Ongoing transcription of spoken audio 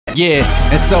Yeah,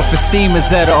 and self-esteem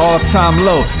is at an all-time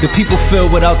low. The people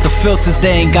feel without the filters,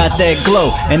 they ain't got that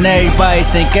glow. And everybody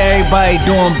think everybody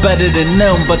doing better than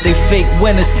them, but they fake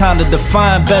when it's time to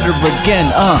define better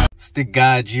again. It's the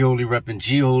guy Gioli repping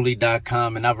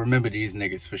Gioli.com, and I remember these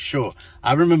niggas for sure.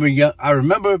 I remember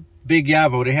Big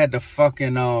Yavo. They had the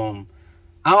fucking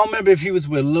I don't remember if he was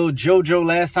with Luh Jojo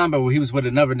last time, but he was with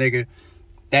another nigga.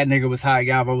 That nigga was hot.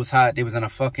 Yavo was hot. They was in a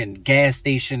fucking gas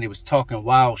station. They was talking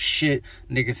wild shit.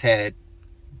 Niggas had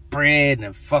bread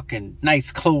and fucking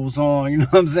nice clothes on. You know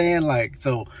what I'm saying? Like,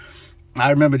 so I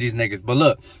remember these niggas. But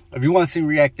look, if you want to see me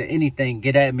react to anything,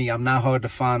 get at me. I'm not hard to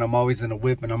find. I'm always in the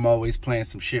whip and I'm always playing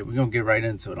some shit. We're going to get right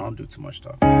into it. I don't do too much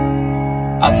talk.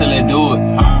 I said, let's do it.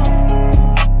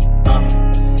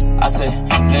 I said,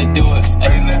 let's do it.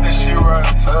 Hey, let this shit run,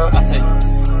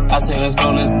 I said, let's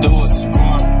go, let's do it.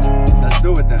 Let's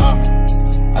do it then.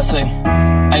 I say,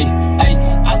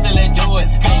 I said, let's do it.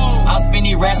 I'll spin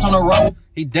these racks on the road.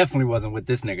 He definitely wasn't with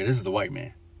this nigga. This is a white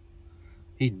man.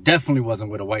 He definitely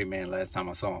wasn't with a white man last time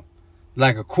I saw him.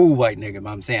 Like a cool white nigga, but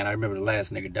I'm saying I remember the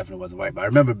last nigga definitely wasn't white. But I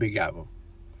remember Big Yavo.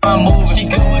 I'm moving. She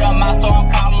good with her mouth, so I'm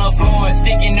calling her fluent.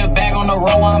 Sticking the bag on the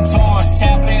road, I'm torn.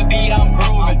 Tap play a beat, I'm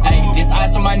grooving. Hey, this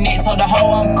ice on my neck, told the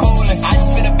hoe I'm coolin'. I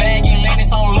just spit a bag and land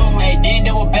this on Luh. Hey, then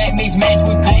double back mix match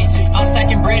with pages. I'm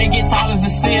stacking bread and get tall as the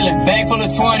ceiling. Bag full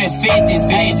of 20s, 50s,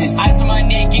 ages. Ice on my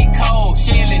neck, get cold,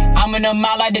 chillin'. I'm in the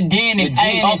mouth like the dentist.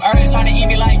 Hey, I'm early trying to eat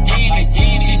me like Dennis.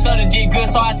 She sorta did good,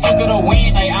 so I took her to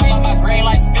Wednesday. Hey, I'm on my green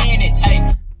like spinach. Hey.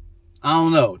 I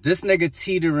don't know. This nigga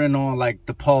teetering on like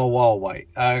the Paul Wall white.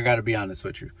 I gotta be honest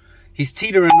with you. He's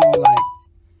teetering on like,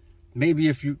 maybe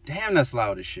if you, damn, that's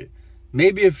loud as shit.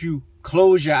 Maybe if you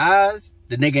close your eyes,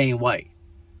 the nigga ain't white.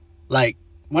 Like,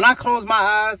 when I close my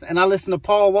eyes and I listen to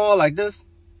Paul Wall like this,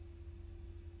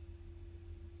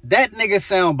 that nigga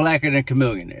sound blacker than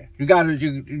Chameleon.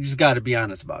 You just gotta be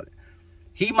honest about it.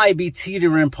 He might be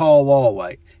teetering Paul Wall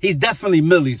white. He's definitely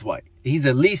Millie's white. He's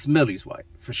at least Millie's white,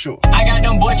 for sure. I got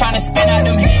them boys trying to spin out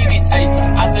them heavies. Ay,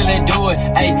 I said let's do it.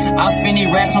 Ay, I'll spin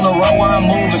these racks on the road while I'm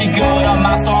moving. She good with her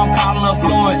mouth, so I'm calling her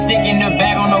fluent. Sticking the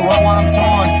bag on the road while I'm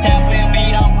torn. Tap play a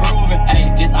beat, I'm grooving. Ay,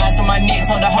 this ice on my neck,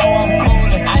 told the hoe I'm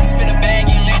coolin'. I just spit a bag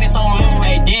and land this on Luh.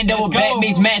 Ay, then double back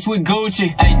mix match with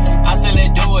Gucci. Ay, I said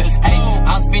let's do it. Ay,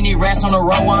 I'll spin these racks on the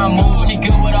road while I'm moving. She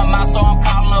good with her mouth, so I'm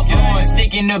calling her fluent.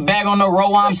 Sticking the bag on the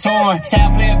road while I'm torn.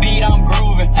 Tap play a beat, I'm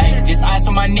grooving. Ay, this ice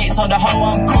on my neck, told the hoe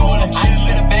I'm coolin'. I just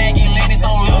spit a bag and land this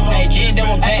on Luh. Ay, then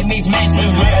double back mix match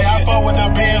with Gucci. Hey, I fuck with the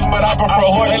Benz, but I prefer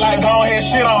horse. They like go ahead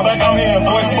shit on, like I'm here in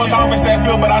voice. Fuck off in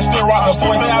Satfield, but I still rock the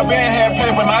voice. Say I been had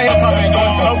paper, now here coming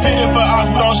ghost. No pity for us,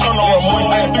 we don't show no remorse.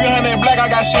 Hey, 300 black, I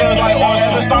got shells like orange.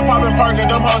 Let's stop popping perky,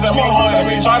 them hoes at more hard.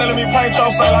 Try to let me paint your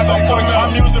face like some pork. My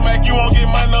music make you won't get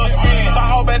money, no spin. So I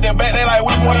hope at the back, they like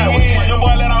which one you win. Them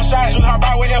boy let on shots, just hop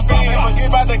out with your friend. Forget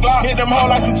about the Glock, hit them hoes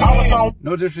like some towers on.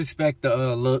 No disrespect to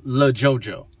Luh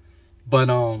Jojo, but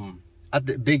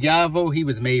Big Yavo, he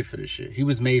was made for this shit. He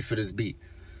was made for this beat.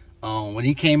 When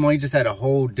he came on, he just had a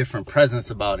whole different presence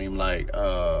about him. Like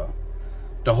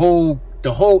the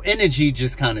whole energy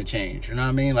just kind of changed. You know what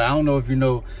I mean? Like, I don't know if you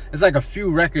know, it's like a few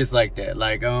records like that.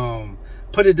 Like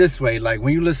put it this way, like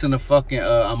when you listen to fucking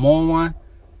I'm On One,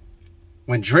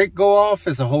 when Drake go off,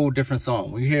 it's a whole different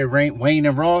song. When you hear Wayne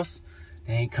and Ross,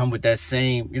 they ain't come with that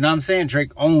same, you know what I'm saying?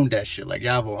 Drake owned that shit. Like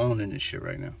Yavo owning this shit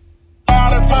right now. All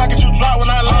the pocket you drop when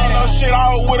I land no shit,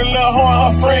 I was with a little hoe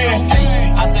and her friend.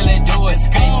 I said let's do it.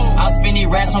 I'll spin these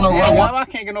racks on the road. Y'all, I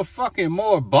can't get no fucking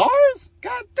more bars?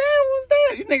 God damn, what's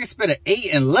that? You niggas spit an 8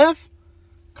 and left?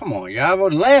 Come on, y'all.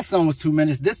 The last song was 2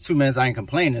 minutes. This 2 minutes, I ain't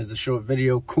complaining. It's a short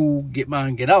video. Cool. Get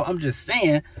mine, get out. I'm just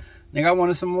saying, nigga, I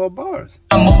wanted some more bars.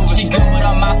 I'm moving. She good with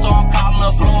her mouth, so I'm calling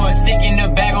her fluent. Sticking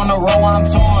the bag on the road while I'm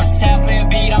torn. Tap play a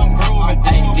beat, I'm grooving.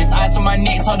 Ay, this ice on my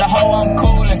neck, told the hoe I'm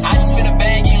coolin'. I just spit a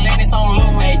bag and land this on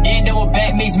Luh. Ay, then double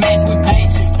back mix match with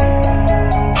pages.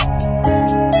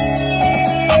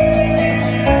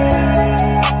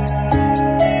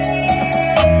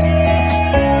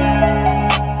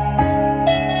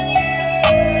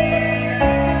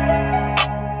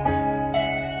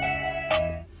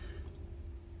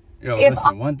 Yo,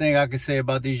 listen, one thing I can say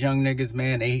about these young niggas,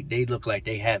 man, they look like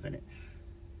they having it.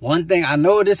 One thing, I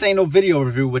know this ain't no video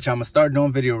review, which I'm going to start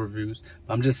doing video reviews.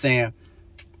 But I'm just saying,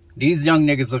 these young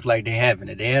niggas look like they having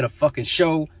it. They had a fucking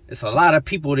show. There's a lot of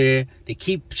people there. They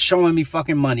keep showing me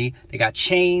fucking money. They got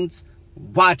chains,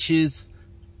 watches,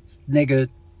 nigga,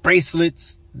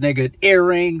 bracelets, nigga,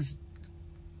 earrings.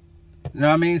 You know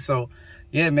what I mean? So,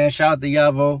 yeah, man, shout out to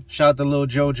Yavo. Shout out to Luh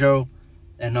Jojo.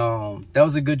 And that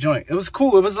was a good joint. It was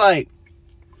cool. It was like,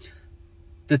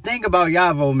 the thing about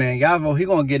Yavo, man, Yavo, he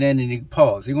gonna get in and he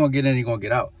pause. He gonna get in, he gonna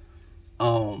get out.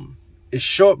 It's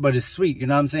short, but it's sweet, you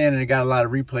know what I'm saying? And it got a lot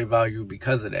of replay value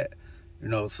because of that, you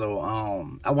know. So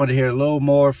I want to hear a little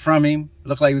more from him.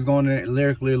 Looked like he was going there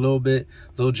lyrically a little bit.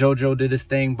 Luh Jojo did his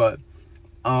thing, but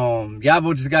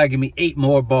Yavo just gotta give me 8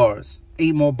 more bars.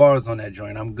 8 more bars on that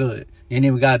joint. I'm good. And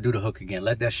then we gotta do the hook again.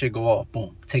 Let that shit go off.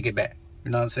 Boom. Take it back.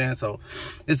 You know what I'm saying? So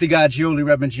it's the guy Gioli,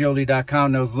 repping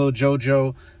Gioli.com. That was Luh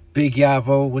Jojo, Big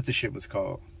Yavo. What the shit was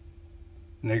called?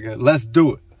 Nigga, let's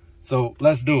do it. So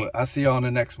let's do it. I'll see y'all on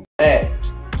the next one. Hey.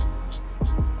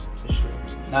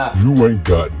 Nah. You ain't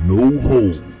got no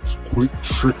holes. Quit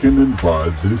tricking and buy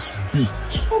this beat.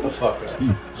 Hold the fuck up.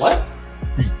 What?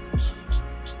 Beats.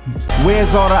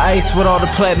 Where's all the ice with all the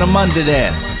platinum under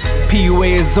that? PUA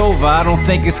is over, I don't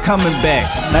think it's coming back.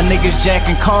 Now niggas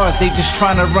jacking cars, they just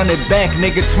trying to run it back.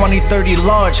 Nigga 20-30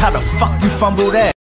 large, how the fuck you fumble that?